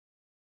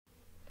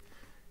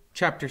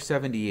Chapter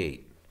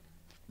 78,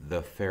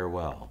 The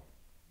Farewell.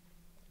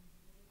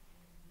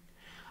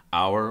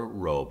 Our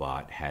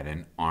robot had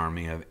an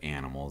army of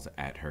animals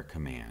at her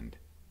command,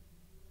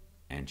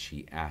 and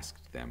she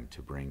asked them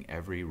to bring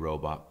every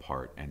robot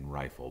part and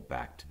rifle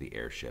back to the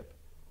airship.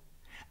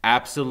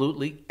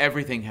 Absolutely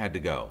everything had to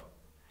go.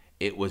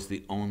 It was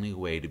the only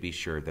way to be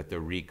sure that the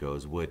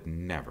Ricos would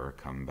never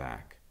come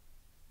back.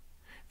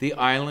 The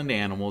island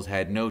animals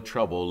had no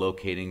trouble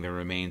locating the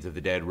remains of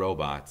the dead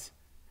robots.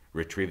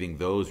 Retrieving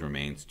those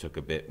remains took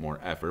a bit more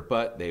effort,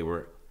 but they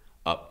were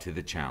up to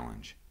the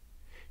challenge.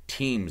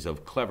 Teams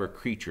of clever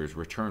creatures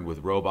returned with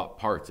robot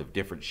parts of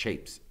different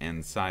shapes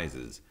and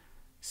sizes,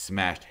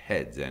 smashed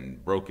heads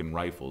and broken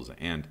rifles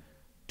and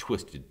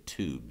twisted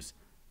tubes,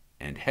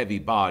 and heavy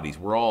bodies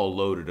were all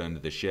loaded onto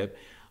the ship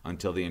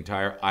until the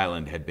entire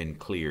island had been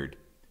cleared.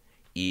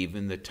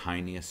 Even the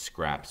tiniest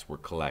scraps were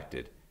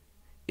collected.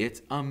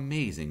 It's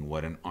amazing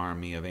what an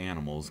army of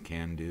animals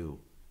can do.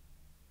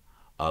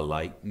 A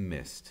light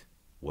mist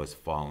was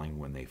falling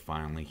when they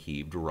finally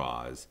heaved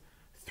Roz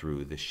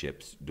through the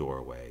ship's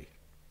doorway.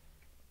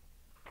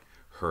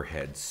 Her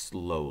head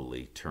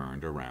slowly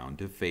turned around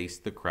to face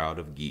the crowd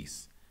of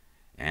geese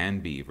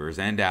and beavers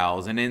and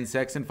owls and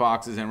insects and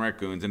foxes and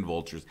raccoons and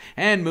vultures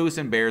and moose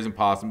and bears and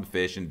possum and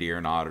fish and deer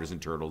and otters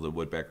and turtles and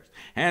woodpeckers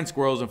and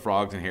squirrels and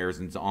frogs and hares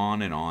and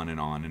on and on and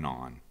on and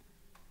on.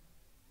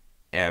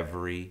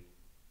 Every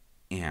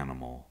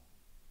animal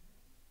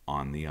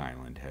on the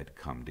island had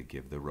come to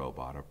give the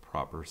robot a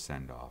proper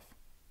send-off.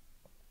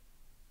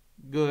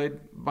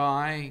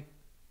 "Goodbye,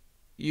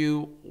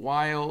 you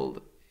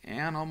wild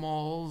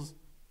animals,"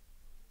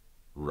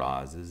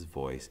 Roz's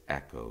voice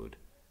echoed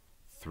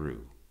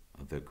through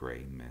the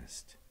gray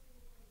mist.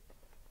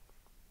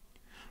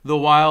 The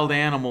wild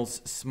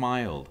animals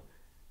smiled,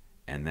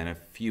 and then a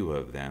few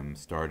of them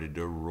started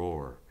to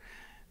roar.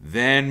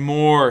 Then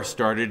more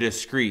started to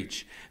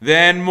screech.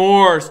 Then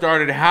more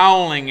started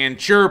howling and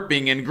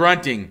chirping and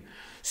grunting.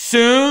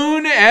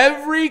 Soon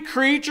every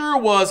creature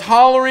was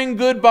hollering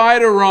goodbye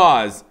to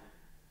Roz.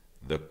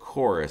 The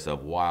chorus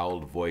of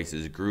wild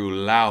voices grew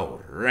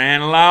louder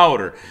and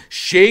louder,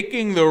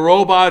 shaking the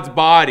robot's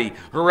body,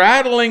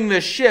 rattling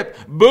the ship,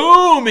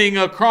 booming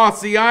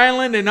across the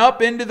island and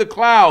up into the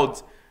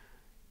clouds.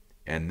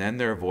 And then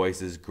their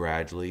voices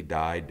gradually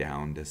died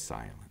down to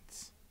silence.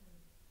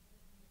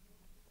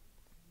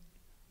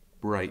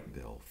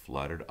 Brightbill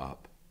fluttered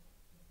up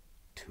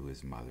to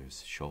his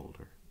mother's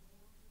shoulder.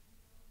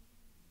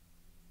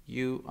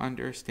 "You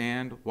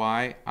understand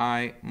why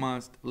I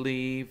must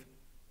leave?"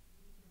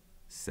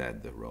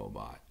 said the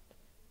robot.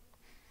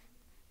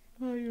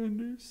 "I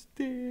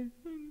understand,"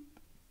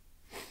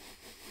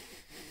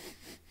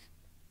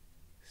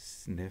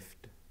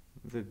 sniffed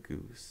the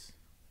goose.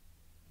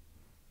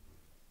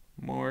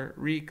 "More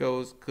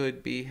Ricos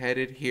could be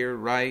headed here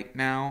right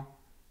now.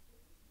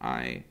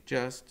 I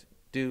just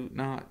do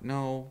not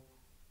know.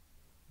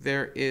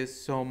 There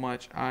is so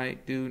much I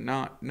do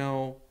not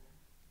know.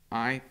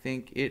 I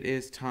think it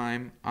is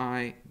time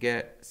I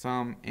get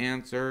some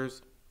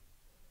answers."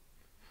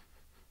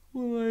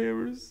 "Will I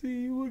ever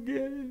see you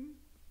again?"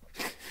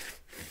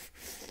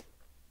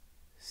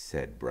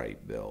 said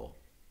Brightbill,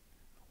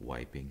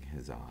 wiping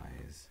his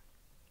eyes.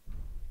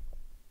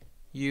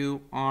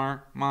 "You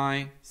are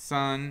my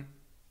son,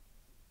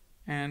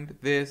 and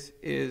this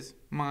is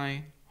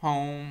my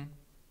home,"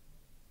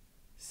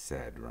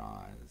 said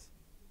Roz.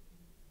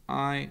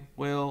 "I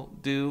will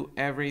do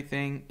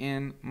everything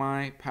in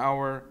my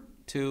power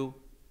to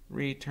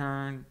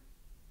return."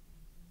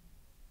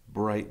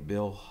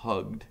 Brightbill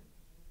hugged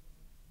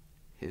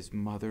his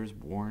mother's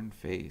worn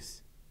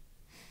face.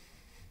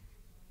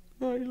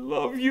 "I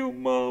love you,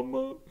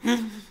 Mama."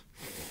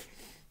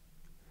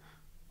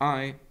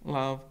 "I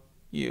love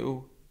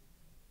you,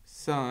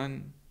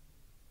 son."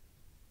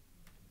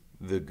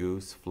 The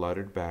goose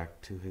fluttered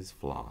back to his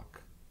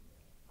flock.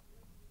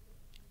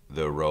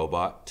 The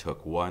robot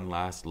took one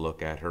last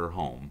look at her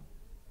home.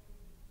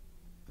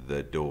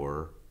 The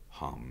door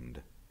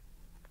hummed.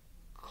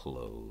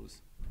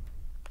 Close.